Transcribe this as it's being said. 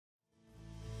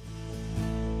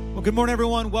Well, good morning,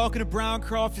 everyone. Welcome to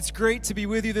Browncroft. It's great to be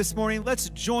with you this morning.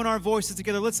 Let's join our voices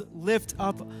together. Let's lift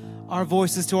up our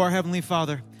voices to our Heavenly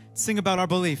Father. Sing about our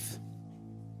belief.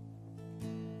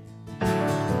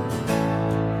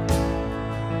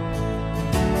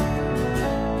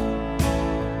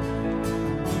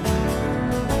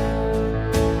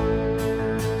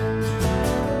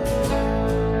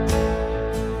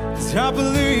 I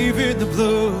believe in the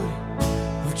blood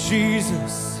of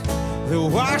Jesus that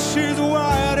washes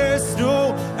white as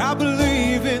snow. I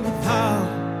believe in the power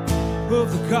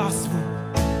of the gospel,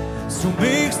 so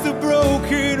makes the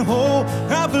broken whole.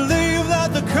 I believe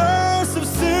that the curse of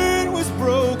sin was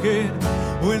broken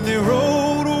when they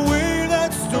rolled away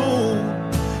that stone.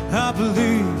 I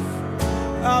believe,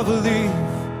 I believe,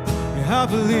 I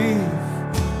believe.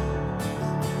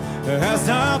 As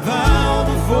I bow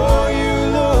before you,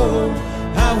 Lord,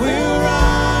 I will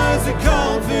rise in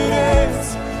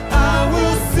confidence. I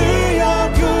will see your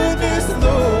goodness,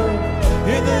 Lord,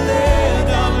 in the land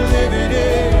I'm living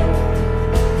in.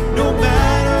 No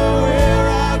matter where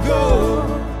I go,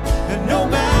 and no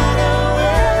matter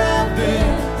where I've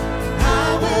been,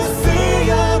 I will see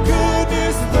your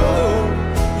goodness, Lord,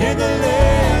 in the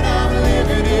land I'm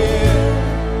living in.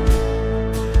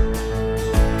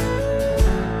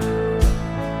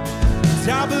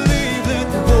 I believe that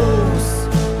the walls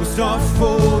will start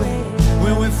falling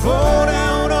when we fall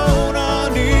down on our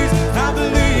knees. I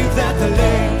believe that the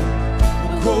lame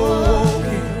will go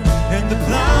walking and the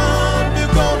blind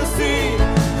are gonna see.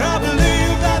 I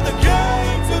believe that the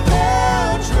gates of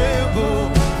hell tremble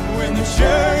when the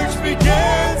church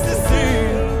begins to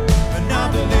sing. And I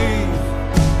believe,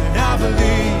 and I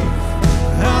believe,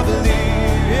 I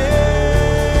believe, yeah.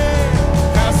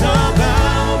 As I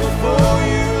bow before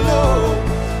you, Lord,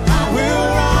 I will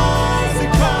rise in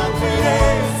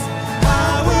confidence.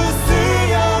 I will see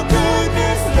your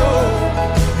goodness, Lord,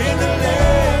 in the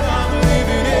land I'm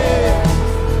living in.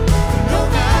 No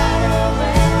matter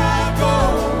where I go,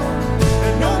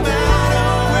 and no matter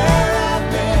where I've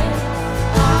been,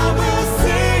 I will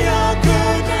see your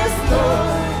goodness,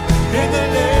 Lord, in the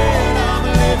land I'm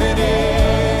living in.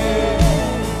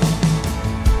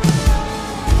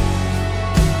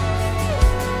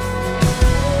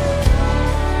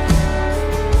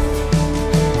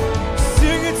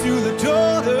 Sing it to the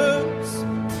daughters,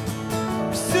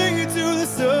 sing it to the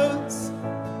sons,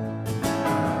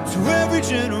 to every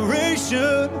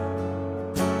generation.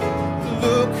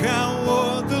 Look at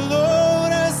what the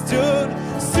Lord has done.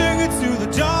 Sing it to the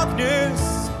darkness,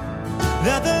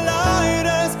 that the light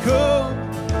has come.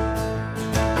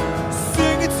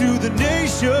 Sing it to the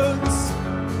nations.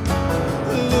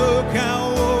 Look at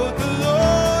what the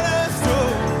Lord has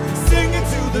done. Sing it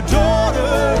to the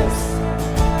daughters,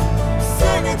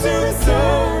 sing it to the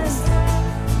sons,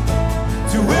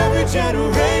 to every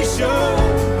generation.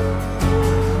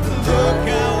 Look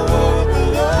at what the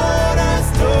Lord has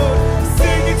done.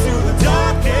 Sing it to the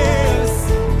darkness,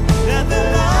 that the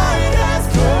light has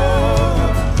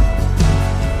come.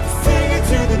 Sing it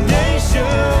to the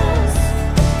nations.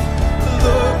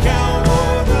 Look at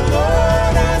what the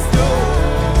Lord has done.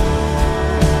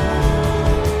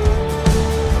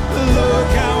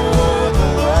 Look at what the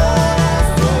Lord has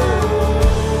done.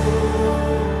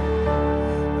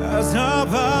 As I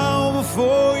bow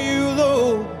before you,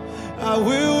 Lord, I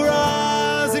will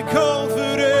rise in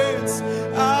confidence.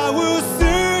 I will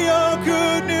see your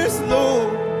goodness,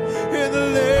 Lord, in the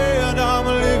land I'm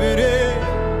living in.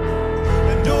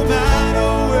 And no matter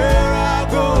where I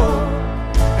go,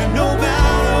 and no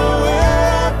matter where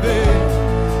I've been,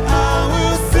 I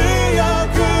will see your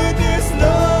goodness,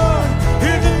 Lord,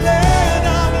 in the land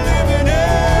I'm living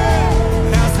in.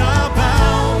 As I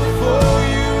bow before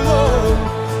you, Lord,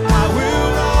 I will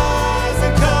rise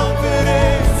in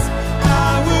confidence. I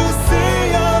will see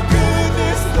your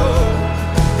goodness, Lord,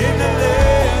 in the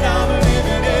land I'm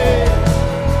living in.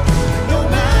 No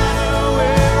matter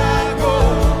where I go,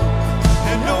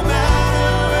 and no matter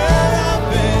where I've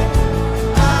been,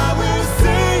 I will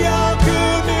see your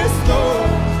goodness, Lord,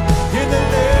 in the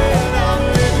land I'm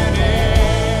living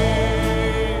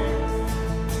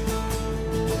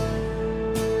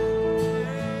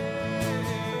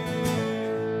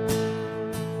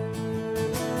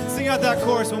in. Sing out that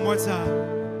chorus one more time.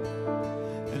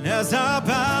 And as I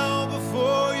bow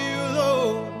before you,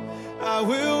 Lord, I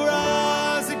will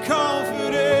rise in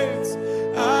confidence.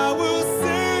 I will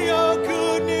see your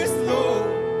goodness, Lord,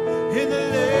 in the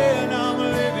land I'm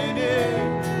living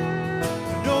in.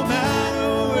 No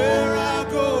matter where I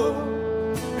go,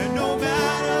 and no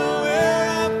matter where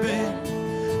I've been,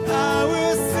 I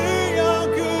will see your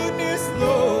goodness,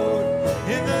 Lord,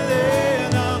 in the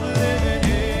land I'm living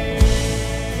in.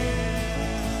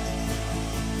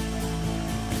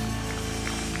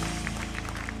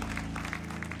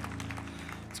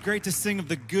 great to sing of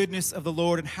the goodness of the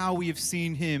Lord and how we have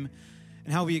seen him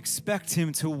and how we expect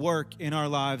him to work in our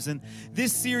lives. And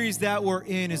this series that we're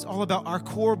in is all about our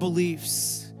core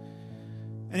beliefs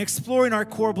and exploring our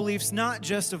core beliefs, not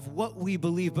just of what we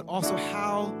believe, but also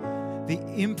how they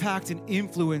impact and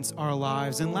influence our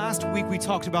lives. And last week we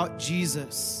talked about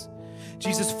Jesus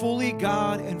fully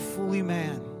God and fully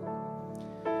man,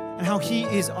 and how he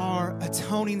is our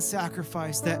atoning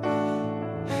sacrifice, that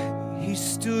he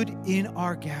stood in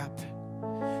our gap,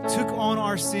 took on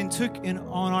our sin, took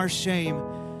on our shame,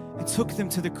 and took them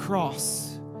to the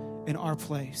cross in our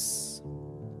place.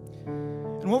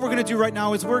 And what we're going to do right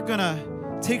now is we're going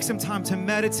to take some time to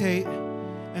meditate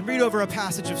and read over a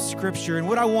passage of Scripture. And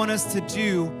what I want us to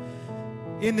do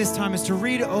in this time is to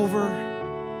read over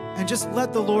and just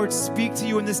let the Lord speak to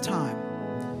you in this time.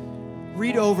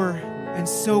 Read over and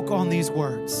soak on these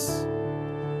words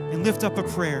and lift up a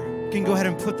prayer. You can go ahead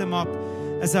and put them up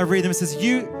as I read them. It says,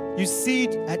 You see,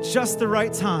 at just the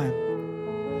right time,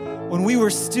 when we were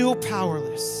still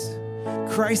powerless,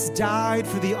 Christ died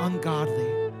for the ungodly.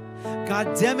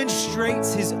 God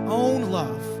demonstrates his own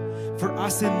love for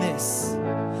us in this,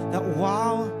 that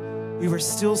while we were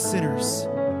still sinners,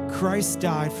 Christ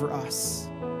died for us.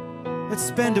 Let's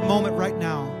spend a moment right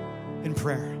now in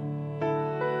prayer.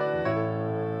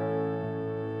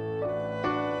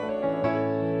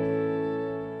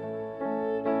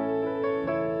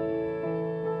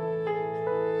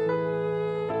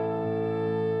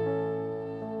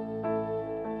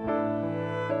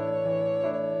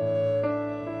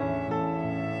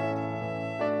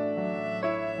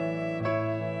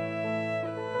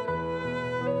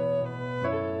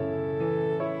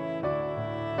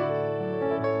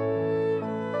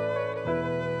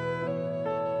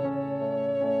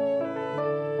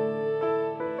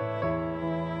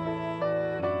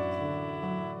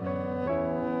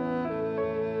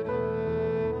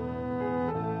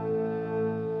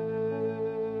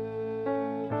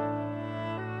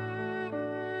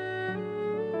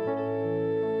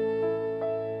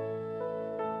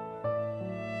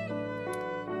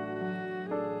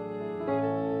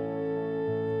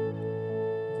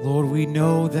 Lord, we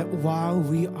know that while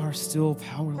we are still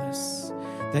powerless,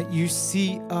 that you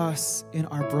see us in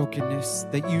our brokenness,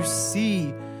 that you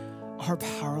see our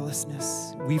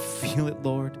powerlessness. We feel it,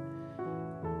 Lord.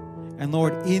 And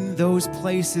Lord, in those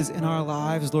places in our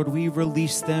lives, Lord, we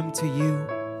release them to you.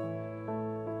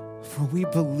 For we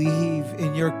believe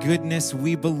in your goodness.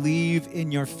 We believe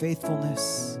in your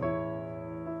faithfulness.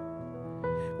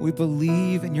 We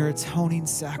believe in your atoning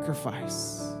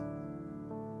sacrifice.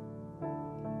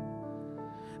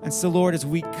 And so, Lord, as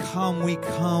we come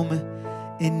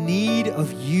in need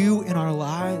of you in our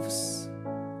lives.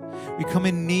 We come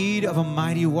in need of a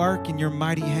mighty work in your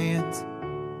mighty hand.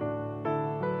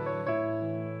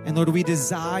 And Lord, we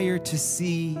desire to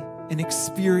see and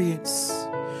experience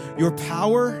your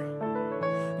power,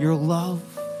 your love,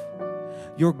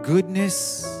 your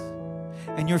goodness,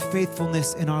 and your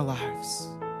faithfulness in our lives.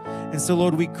 And so,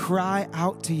 Lord, we cry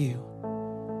out to you.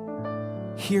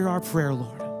 Hear our prayer,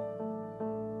 Lord.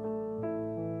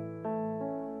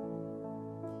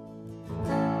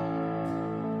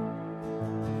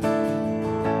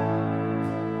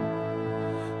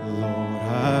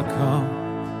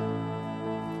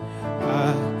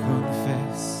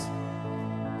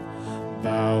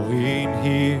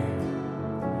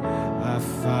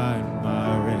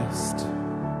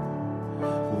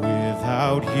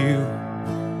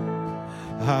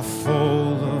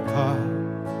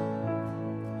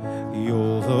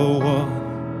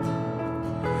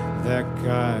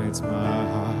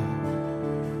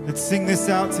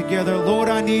 Out together. Lord,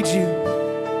 I need you.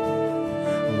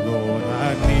 Lord,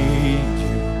 I need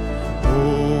you.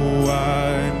 Oh,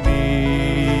 I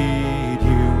need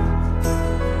you.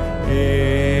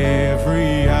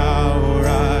 Every hour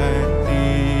I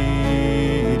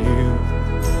need you.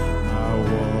 My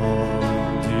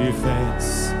one defense,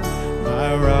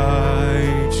 my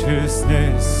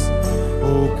righteousness.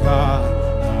 Oh God,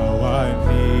 how I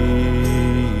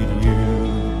need you.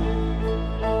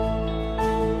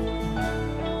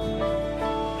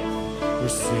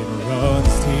 Sin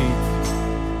runs deep,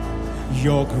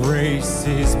 your grace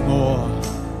is more.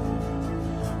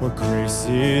 Where grace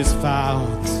is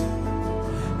found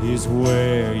is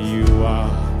where you are.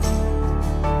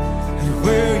 And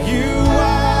where you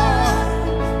are,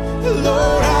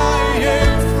 Lord, I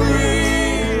am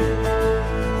free.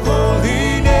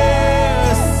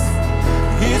 Holiness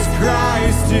is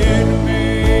Christ in me.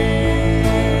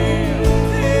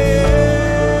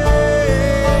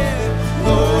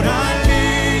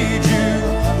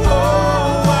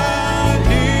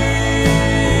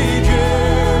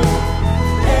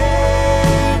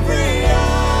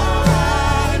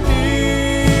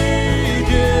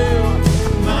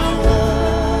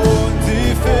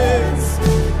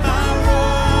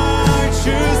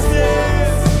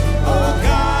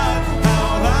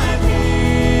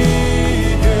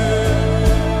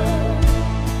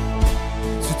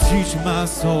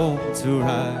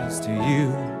 rise to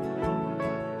you.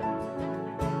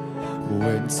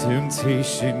 When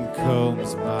temptation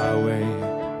comes my way,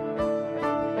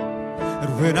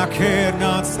 and when I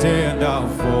cannot stand, I'll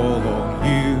fall on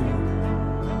you.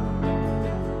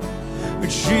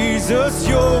 Jesus,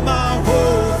 you're my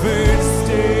hope and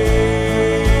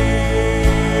stay.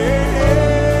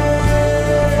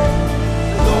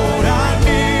 Lord, I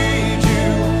need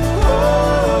you.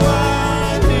 Oh,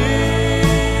 I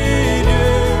need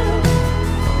you.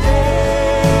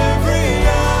 Every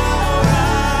hour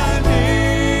I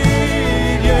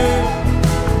need you.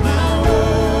 My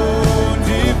own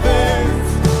defense,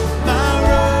 my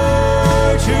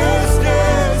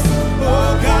righteousness.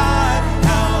 Oh God,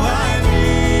 how I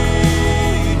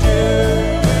need you.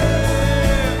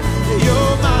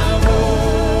 You're my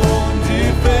own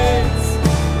defense,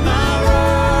 my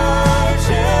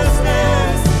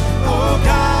righteousness. Oh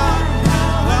God,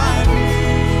 how I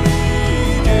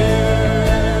need you.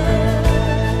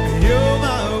 You're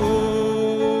my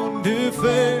own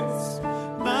defense,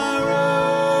 my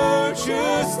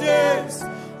righteousness.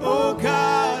 Oh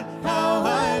God, how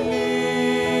I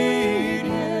need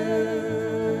you.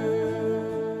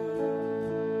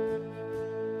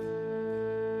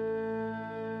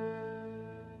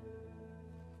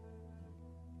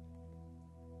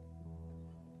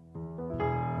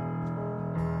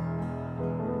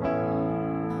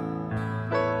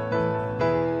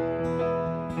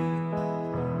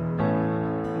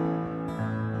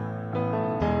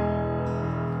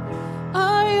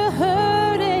 Are you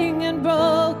hurting and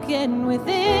broken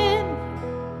within?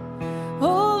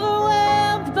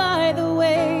 Overwhelmed by the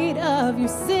weight of your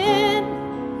sin?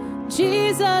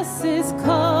 Jesus is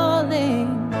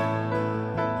calling.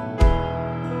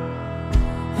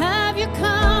 Have you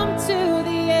come to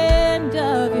the end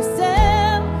of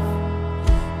yourself?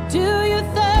 Do you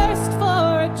thirst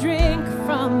for a drink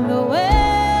from the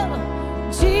well?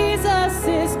 Jesus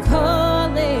is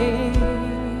calling.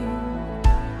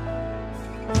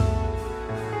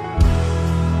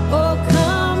 Oh,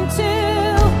 come to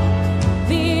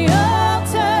the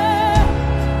altar.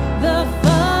 The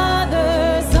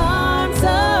Father's arms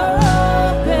are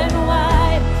open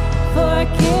wide.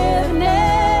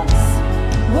 Forgiveness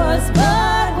was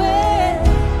bought with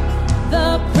the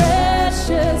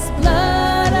precious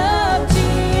blood of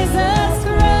Jesus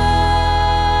Christ.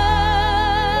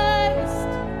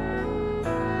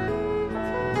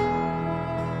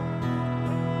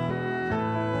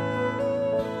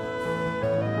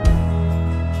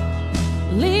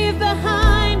 Leave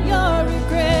behind your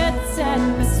regrets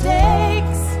and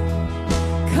mistakes.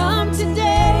 Come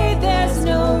today, there's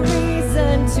no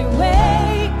reason to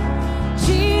wait.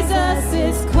 Jesus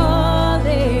is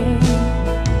calling.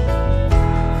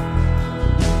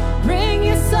 Bring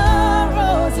your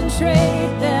sorrows and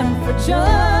trade them for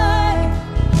joy.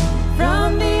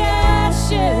 From the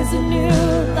ashes, a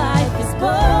new life is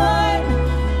born.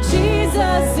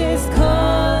 Jesus is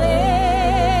calling.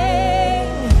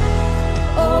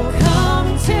 Oh, come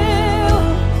to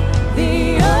the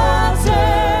altar.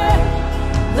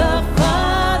 The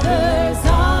Father's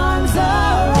arms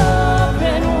are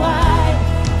open wide.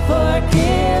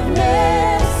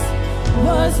 Forgiveness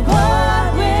was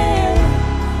bought with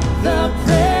the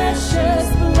precious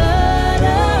blood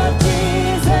of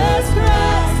Jesus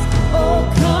Christ. Oh,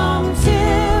 come to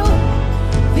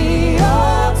the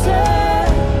altar.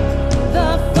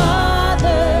 The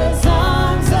Father's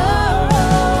arms are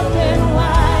open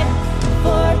wide.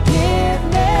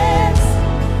 Forgiveness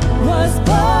was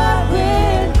bought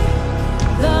with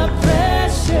the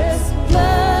precious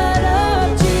blood of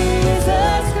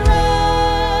Jesus Christ.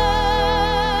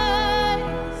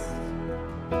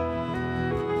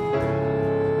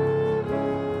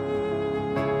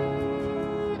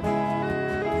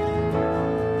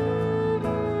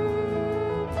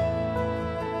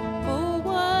 Oh,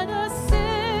 what a Savior!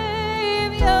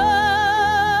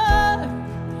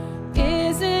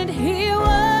 Isn't He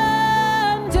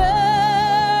wonderful?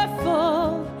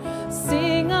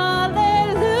 Sing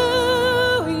hallelujah!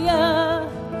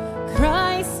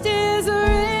 Christ is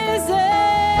risen.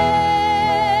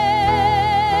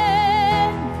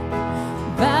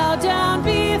 Bow down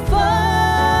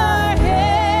before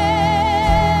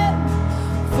Him,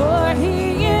 for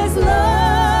He is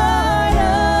Lord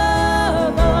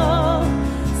of all.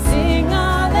 Sing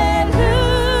hallelujah!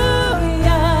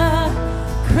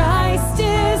 Christ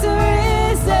is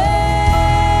risen.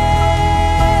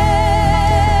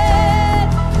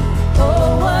 Oh,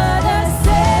 what a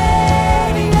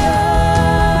Savior!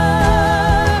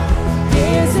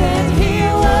 Isn't He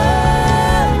wonderful?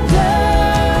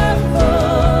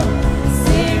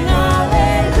 Sing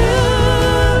hallelujah!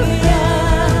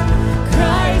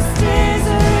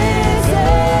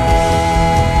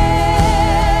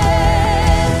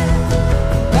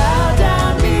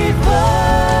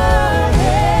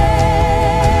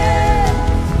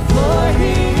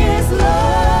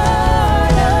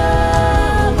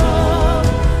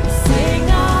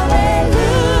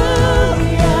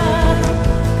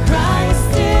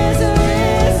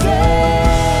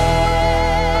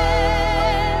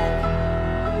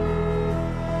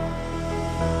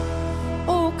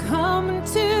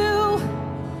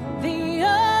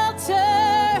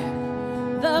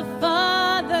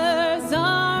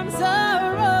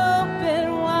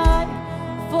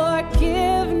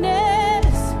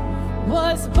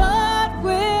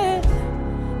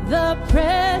 the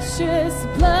precious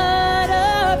blood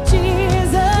of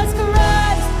Jesus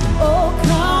Christ. Oh,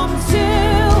 come to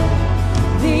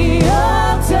the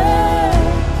altar.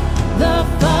 The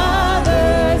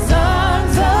Father's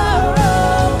arms are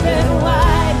open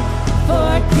wide.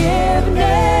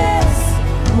 Forgiveness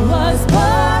was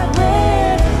bought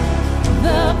with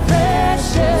the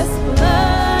precious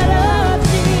blood of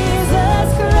Jesus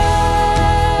Christ.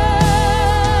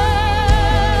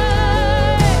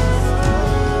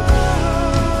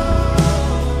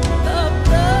 The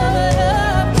blood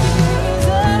of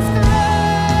Jesus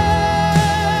Christ.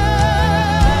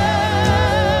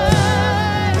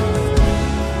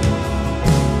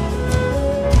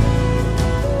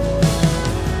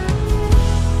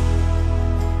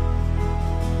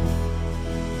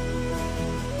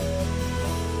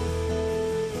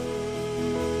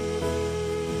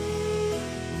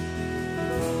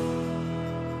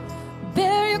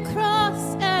 Bear your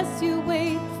cross as you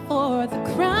wait for the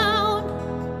crown.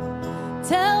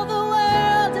 Tell the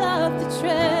world of the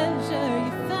treasure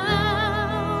you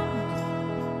found.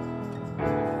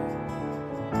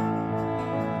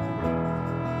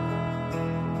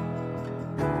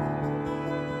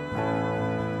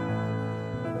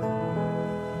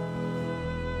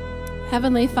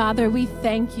 Heavenly Father, we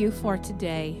thank you for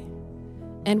today.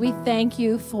 And we thank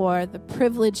you for the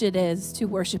privilege it is to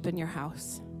worship in your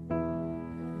house.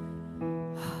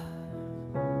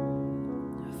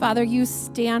 Father, you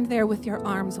stand there with your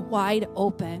arms wide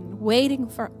open, waiting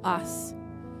for us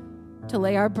to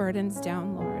lay our burdens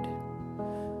down, Lord.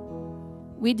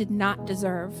 We did not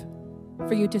deserve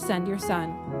for you to send your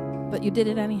son, but you did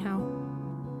it anyhow,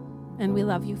 and we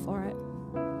love you for it.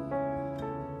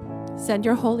 Send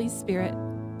your Holy Spirit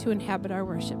to inhabit our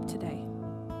worship today.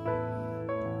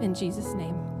 In Jesus'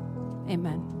 name,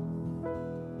 amen.